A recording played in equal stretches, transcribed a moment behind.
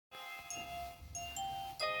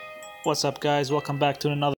What's up, guys? Welcome back to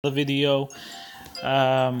another video.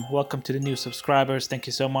 Welcome to the new subscribers. Thank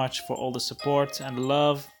you so much for all the support and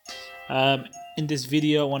love. In this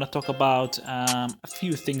video I want to talk about a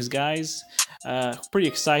few things, guys. Pretty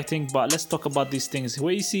exciting, but let's talk about these things.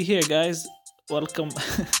 What you see here, guys, welcome.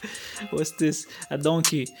 What's this? A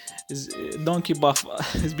donkey. Donkey buff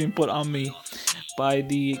has been put on me by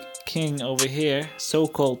the king over here,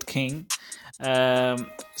 so-called king.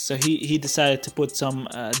 So he decided to put some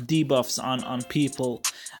debuffs on people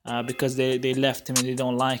because they left him and they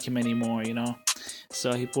don't like him anymore, you know.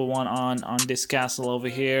 So he put one on this castle over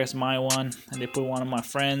here. It's my one, and they put one on my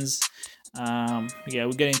friends. Yeah,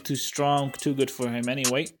 we're getting too strong, too good for him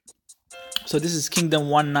anyway. So this is Kingdom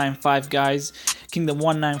 195, guys. Kingdom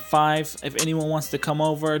 195. If anyone wants to come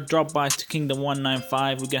over, drop by to Kingdom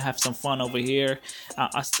 195. We're gonna have some fun over here.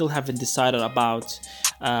 I still haven't decided about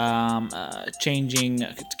changing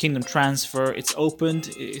Kingdom transfer. It's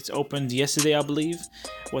opened yesterday, I believe.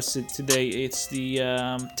 What's it today? It's the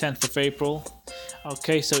 10th of April.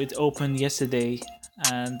 Okay, so it opened yesterday,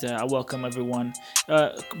 and I welcome everyone.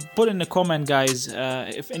 Put in the comment, guys,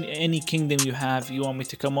 if any kingdom you have you want me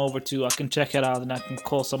to come over to. I can check it out and I can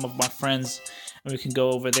call some of my friends and we can go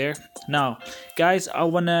over there. Now, guys, I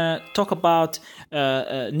want to talk about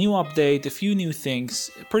a new update, a few new things.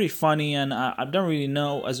 Pretty funny, and I don't really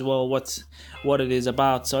know as well what it is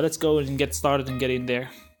about. So let's go and get started and get in there.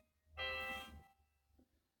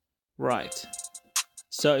 Right.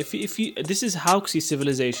 So if you this is Hauxi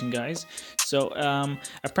civilization, guys. So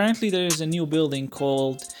apparently there is a new building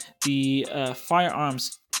called the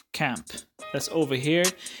Firearms camp that's over here.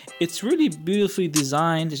 It's really beautifully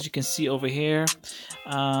designed, as you can see over here.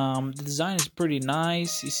 The design is pretty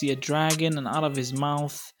nice. You see a dragon, and out of his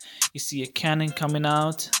mouth you see a cannon coming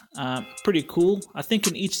out. Pretty cool. I think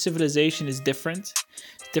in each civilization is different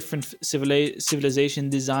civilization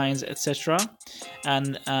designs, etc.,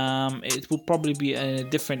 and it will probably be in a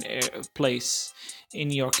different place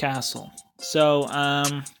in your castle. So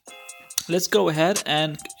let's go ahead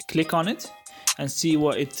and click on it and see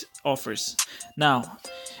what it offers. Now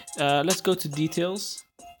let's go to details,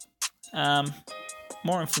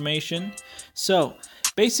 more information. So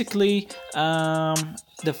basically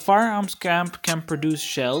the firearms camp can produce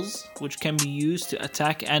shells which can be used to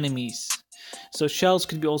attack enemies. So shells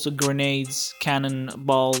could be also grenades, cannon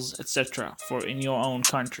balls, etc. for in your own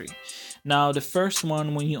country. Now the first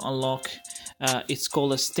one, when you unlock, it's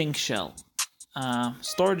called a stink shell.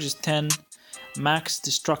 Storage is 10, max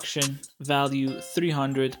destruction value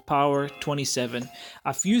 300, power 27.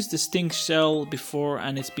 I've used the stink shell before,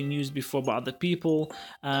 and it's been used before by other people,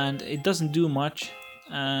 and it doesn't do much.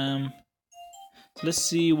 Let's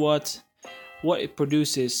see what it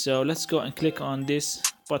produces. So let's go and click on this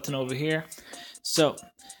button over here. So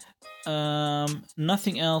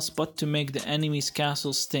nothing else but to make the enemy's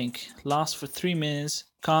castle stink. Lasts for 3 minutes.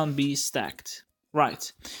 Can't be stacked.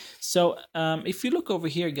 Right. So if you look over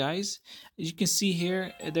here, guys, as you can see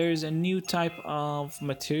here, there is a new type of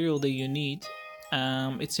material that you need.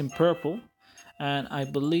 It's in purple, and I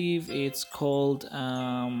believe it's called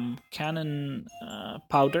cannon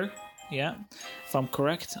powder. Yeah, if I'm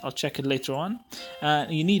correct. I'll check it later on.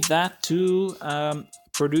 You need that to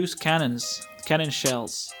produce cannon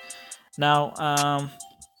shells. Now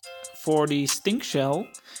for the stink shell,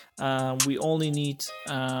 we only need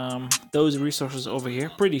those resources over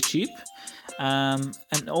here. Pretty cheap,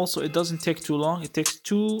 and also it doesn't take too long. It takes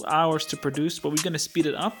 2 hours to produce, but we're gonna speed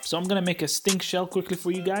it up. So I'm gonna make a stink shell quickly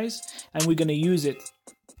for you guys, and we're gonna use it.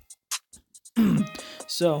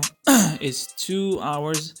 So it's 2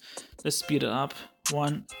 hours. Let's speed it up.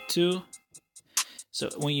 1, 2. So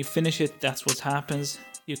when you finish it, that's what happens.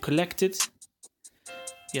 You collect it.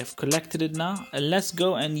 You have collected it now, and let's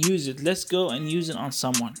go and use it. Let's go and use it on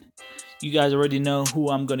someone. You guys already know who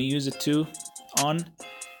I'm gonna use it to. On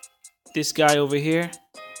this guy over here.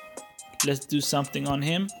 Let's do something on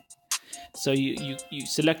him. So you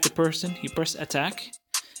select the person, you press attack,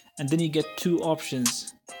 and then you get 2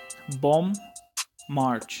 options: bomb,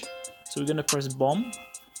 march. So we're gonna press bomb.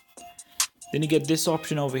 Then you get this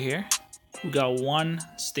option over here. We got 1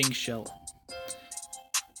 stink shell.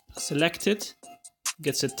 Select it,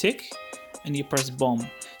 gets a tick, and you press bomb.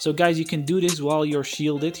 So guys, you can do this while you're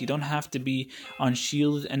shielded. You don't have to be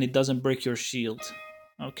unshielded, and it doesn't break your shield.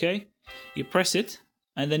 Okay, you press it,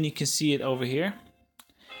 and then you can see it over here.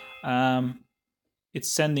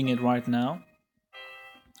 It's sending it right now.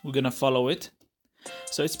 We're gonna follow it.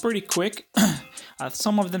 So it's pretty quick.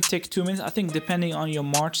 Some of them take 2 minutes. I think depending on your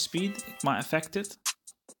march speed, it might affect it.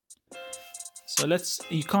 So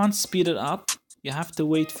you can't speed it up. You have to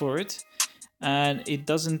wait for it. and it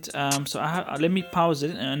doesn't. So let me pause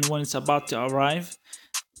it, and when it's about to arrive,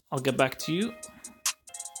 I'll get back to you.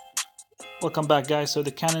 Welcome back, guys. So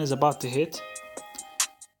the cannon is about to hit.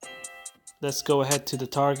 Let's go ahead to the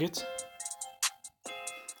target.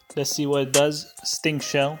 Let's see what it does. Sting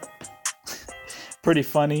shell. Pretty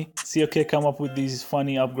funny. See, okay, come up with these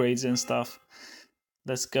funny upgrades and stuff.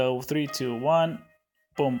 Let's go. 3, 2, 1.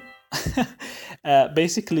 Boom.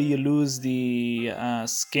 Basically, you lose the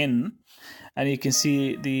skin, and you can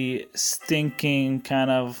see the stinking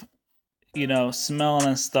kind of, you know, smell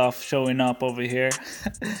and stuff showing up over here.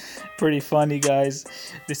 Pretty funny, guys.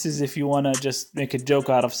 This is if you want to just make a joke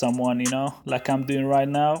out of someone, you know, like I'm doing right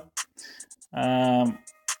now.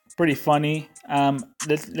 Pretty funny.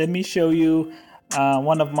 Let me show you.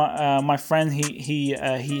 One of my friend, he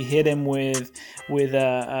hit him with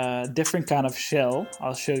a different kind of shell.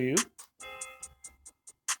 I'll show you.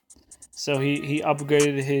 So he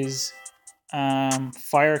upgraded his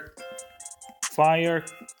firearms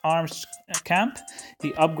camp.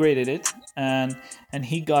 He upgraded it, and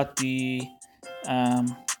he got the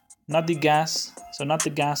not the gas. So not the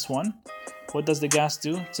gas one. What does the gas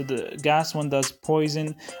do? So the gas one does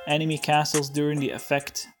poison enemy castles during the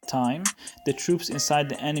effect time. The troops inside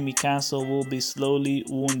the enemy castle will be slowly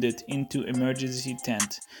wounded into emergency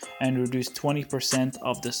tent and reduce 20%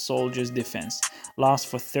 of the soldier's defense.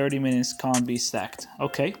 Lasts for 30 minutes, can't be stacked.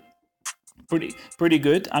 Okay. Pretty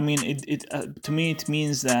good. I mean, to me it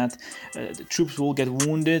means that the troops will get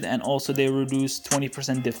wounded, and also they reduce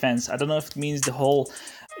 20% defense. I don't know if it means your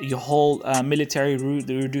whole military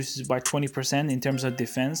reduces by 20% in terms of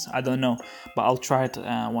defense. I don't know, but I'll try it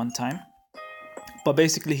one time. But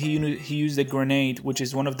basically, he used a grenade, which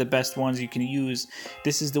is one of the best ones you can use.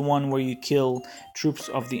 This is the one where you kill troops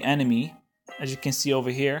of the enemy. As you can see over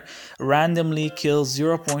here, randomly kills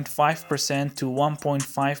 0.5% to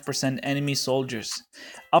 1.5% enemy soldiers.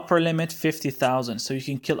 Upper limit 50,000, so you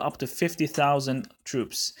can kill up to 50,000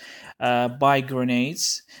 troops by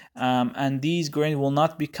grenades. And these grenades will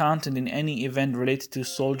not be counted in any event related to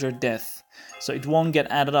soldier death. So it won't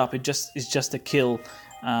get added up. It's just a kill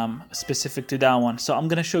specific to that one. So I'm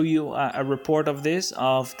gonna show you a report of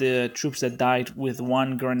the troops that died with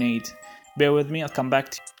one grenade. Bear with me, I'll come back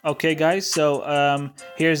to you. Okay, guys, so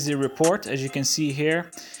here's the report. As you can see here,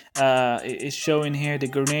 it's showing here the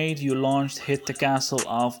grenade you launched hit the castle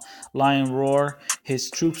of Lion Roar. His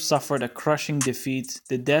troops suffered a crushing defeat.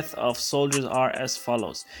 The death of soldiers are as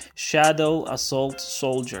follows. Shadow Assault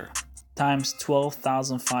Soldier times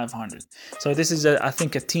 12,500. So this is, I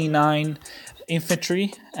think, a T9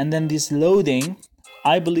 infantry. And then this loading,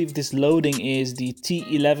 I believe this loading is the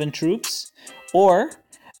T11 troops or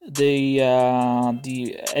the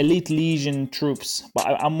Elite Legion troops, but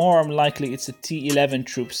I'm more likely it's the T11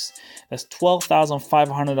 troops. That's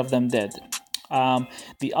 12,500 of them dead.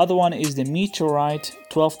 The other one is the Meteorite,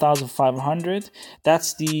 12,500.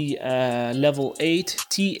 That's the level 8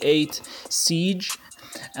 T8 Siege.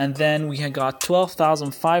 And then we have got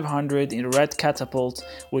 12,500 in Red Catapult,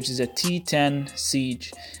 which is a T10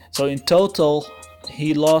 Siege. So in total,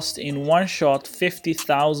 he lost in one shot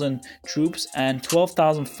 50,000 troops, and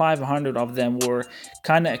 12,500 of them were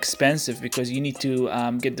kind of expensive because you need to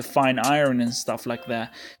get the fine iron and stuff like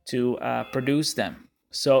that to produce them.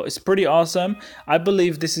 So it's pretty awesome. I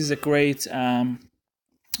believe this is a great,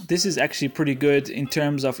 this is actually pretty good in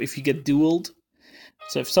terms of if you get dueled.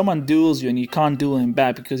 So if someone duels you and you can't duel him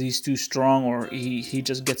back because he's too strong or he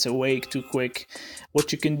just gets awake too quick,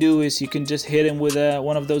 what you can do is you can just hit him with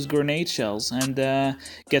one of those grenade shells and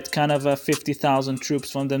get kind of 50,000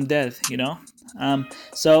 troops from them dead, you know.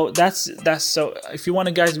 So that's so if you want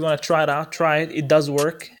to, guys, you want to try it out, try it. It does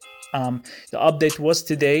work. The update was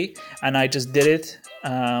today and I just did it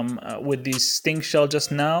with the sting shell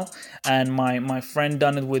just now, and my friend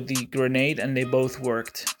done it with the grenade, and they both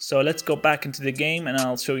worked. So let's go back into the game and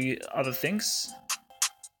I'll show you other things.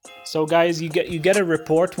 So guys, you get a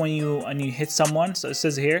report when you hit someone. So it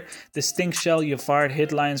says here, the sting shell you fired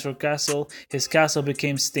hit Lions Roar Castle. His castle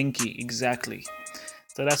became stinky. Exactly.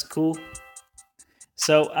 So that's cool.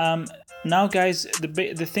 So now guys,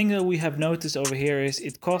 the thing that we have noticed over here is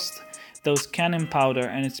it costs those cannon powder,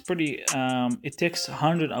 and it's pretty it takes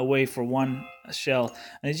 100 away for one shell.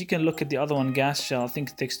 And as you can look at the other one, gas shell, I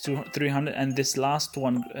think it takes 300, and this last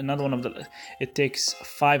one, another one of the, it takes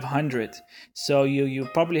 500. So you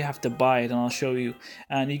probably have to buy it, and I'll show you.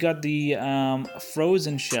 And you got the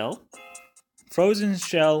frozen shell. Frozen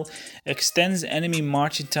shell extends enemy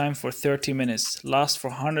marching time for 30 minutes, lasts for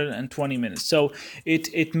 120 minutes. So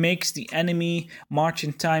it makes the enemy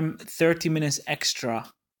marching time 30 minutes extra,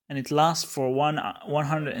 and it lasts for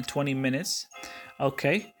 120 minutes.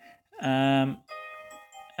 Okay. And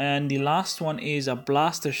the last one is a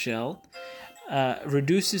blaster shell.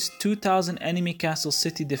 Reduces 2,000 enemy castle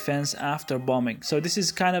city defense after bombing. So this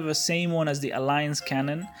is kind of the same one as the Alliance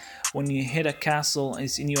cannon. When you hit a castle,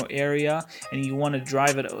 it's in your area, and you want to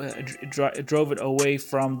drove it away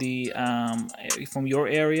from the from your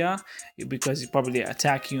area, because it probably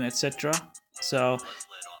attack you, etc. So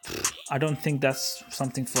I don't think that's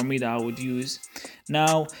something for me that I would use.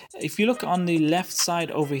 Now, if you look on the left side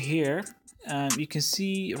over here, you can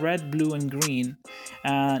see red, blue, and green,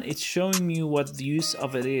 and it's showing you what the use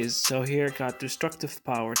of it is. So here it got destructive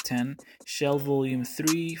power 10, shell volume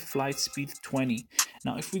 3, flight speed 20.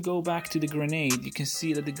 Now if we go back to the grenade, you can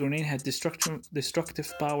see that the grenade had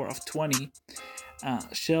destructive power of 20,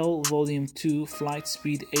 shell volume 2, flight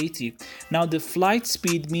speed 80. Now the flight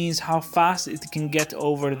speed means how fast it can get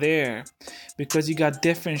over there, because you got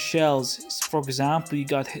different shells. For example, you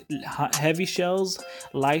got heavy shells,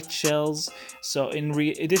 light shells. So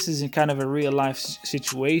this is in kind of a real life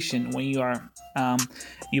situation when you are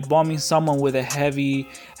you're bombing someone with a heavy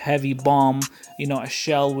bomb, you know, a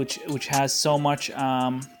shell which has so much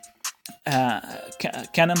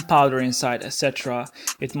cannon powder inside, etc.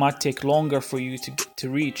 It might take longer for you to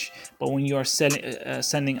reach. But when you are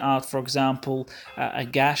sending out, for example, a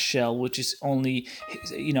gas shell, which is only,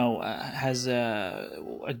 you know, has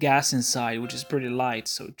a gas inside, which is pretty light,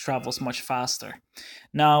 so it travels much faster.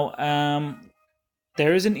 Now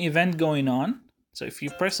there is an event going on, so if you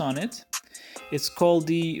press on it, it's called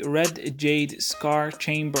the Red Jade Scar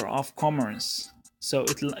Chamber of Commerce. So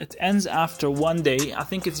it ends after 1 day. I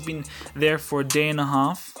think it's been there for a day and a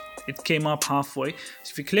half. It came up halfway.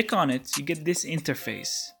 So if you click on it, you get this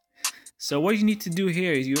interface. So what you need to do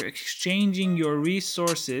here is you're exchanging your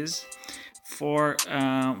resources for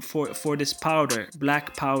this powder,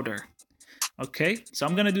 black powder. Okay, so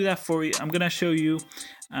I'm gonna do that for you. I'm gonna show you.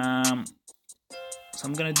 So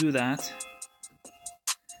I'm gonna do that.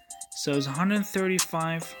 So it's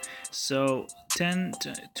 135. So 10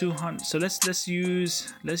 to 200. So let's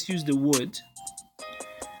use the wood.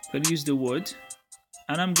 I'm gonna use the wood,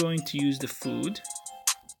 and I'm going to use the food.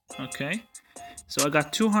 Okay, so I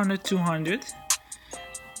got 200.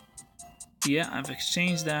 Yeah, I've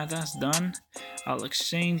exchanged that. That's done. I'll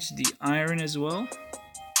exchange the iron as well.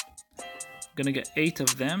 I'm gonna get 8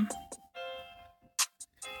 of them.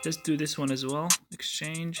 Let's do this one as well.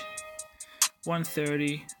 Exchange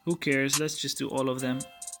 130. Who cares? Let's just do all of them.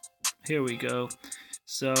 Here we go.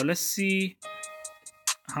 So let's see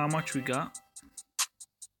how much we got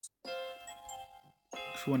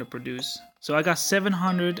if we want to produce. So I got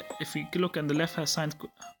 700. If you look on the left hand side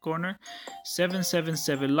corner,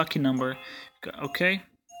 777, lucky number. Okay,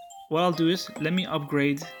 what I'll do is let me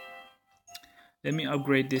upgrade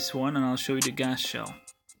this one, and I'll show you the gas shell.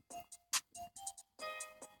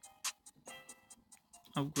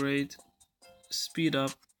 Upgrade, speed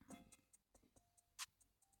up.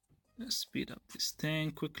 Let's speed up this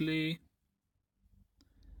thing quickly.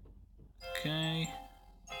 Okay.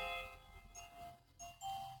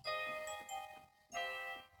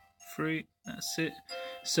 Free. That's it.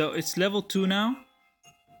 So it's level 2 now.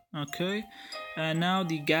 Okay. And now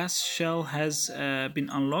the gas shell has been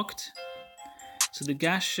unlocked. So the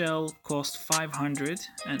gas shell cost 500,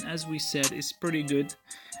 and as we said, it's pretty good.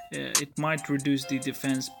 It might reduce the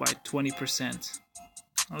defense by 20%.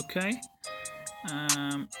 Okay.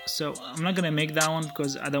 So I'm not gonna make that one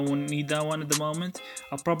because I don't need that one at the moment.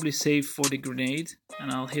 I'll probably save for the grenade,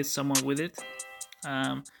 and I'll hit someone with it.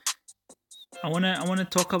 I wanna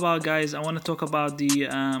talk about, guys. I wanna talk about the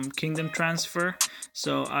kingdom transfer.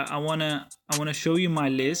 So I wanna show you my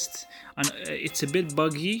list, and it's a bit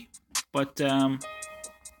buggy, but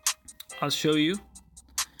I'll show you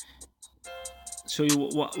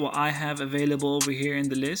what I have available over here in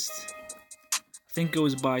the list. I think it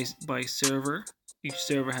goes by server. Each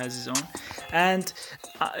server has his own, and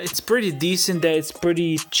it's pretty decent that it's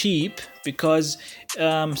pretty cheap, because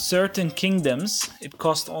certain kingdoms it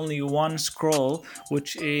costs only 1 scroll,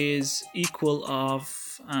 which is equal of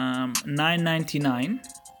 $9.99.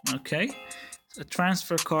 Okay, a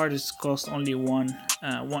transfer card is cost only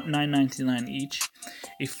 $9.99 each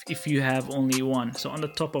if you have only one. So on the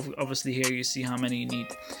top of, obviously, here you see how many you need.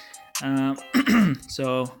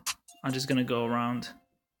 So I'm just gonna go around.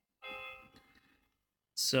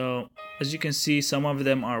 So as you can see, some of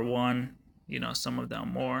them are 1, you know, some of them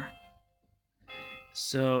more.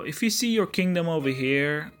 So if you see your kingdom over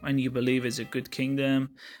here and you believe it's a good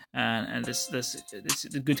kingdom, and this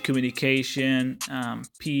good communication,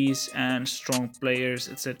 peace, and strong players,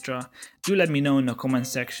 etc., do let me know in the comment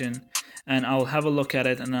section, and I'll have a look at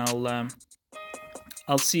it, and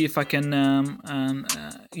I'll see if I can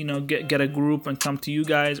you know, get a group and come to you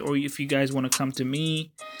guys, or if you guys want to come to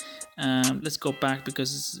me. Let's go back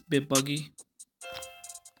because it's a bit buggy.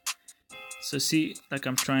 So see, like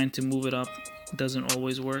I'm trying to move it up, it doesn't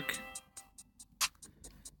always work.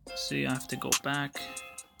 See, I have to go back.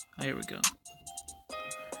 Oh, here we go.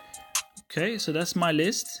 Okay, so that's my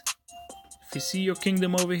list. If you see your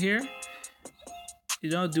kingdom over here, you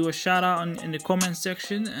know, do a shout out in the comment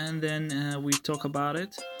section, and then we talk about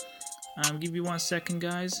it. Give you 1 second,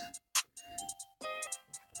 guys.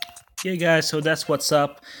 Yeah, guys, so that's what's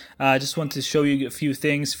up. I just wanted to show you a few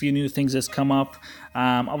things, few new things that's come up.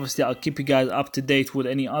 Obviously, I'll keep you guys up to date with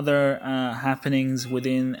any other happenings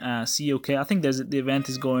within COK. I think the event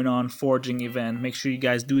is going on, forging event. Make sure you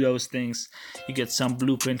guys do those things. You get some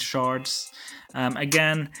blueprint shards.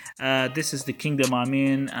 Again, this is the kingdom I'm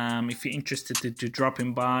in. If you're interested to drop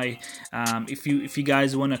in by, if you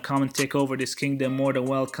guys want to come and take over this kingdom, more than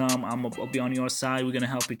welcome. I'll be on your side. We're gonna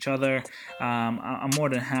help each other. I'm more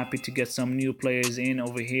than happy to get some new players in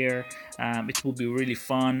over here. It will be really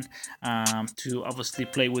fun to obviously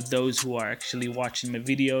play with those who are actually watching my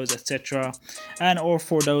videos, etc. And or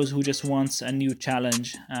for those who just wants a new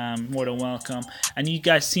challenge, more than welcome. And you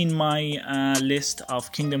guys seen my list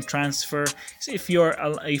of kingdom transfer. So if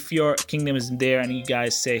your kingdom is there and you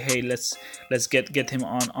guys say, hey, let's get him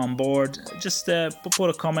on board, just put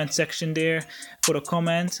a comment section there, put a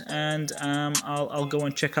comment, and I'll go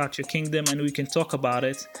and check out your kingdom and we can talk about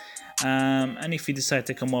it. And if you decide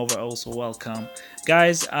to come over, also welcome,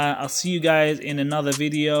 guys. I'll see you guys in another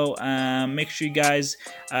video. Make sure you guys,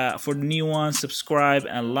 for the new ones, subscribe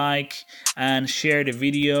and like and share the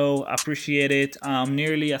video. I appreciate it.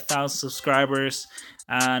 Nearly 1,000 subscribers,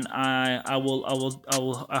 and I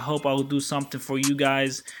hope I will do something for you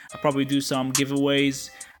guys. I'll probably do some giveaways,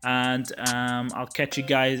 and I'll catch you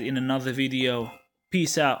guys in another video.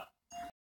 Peace out.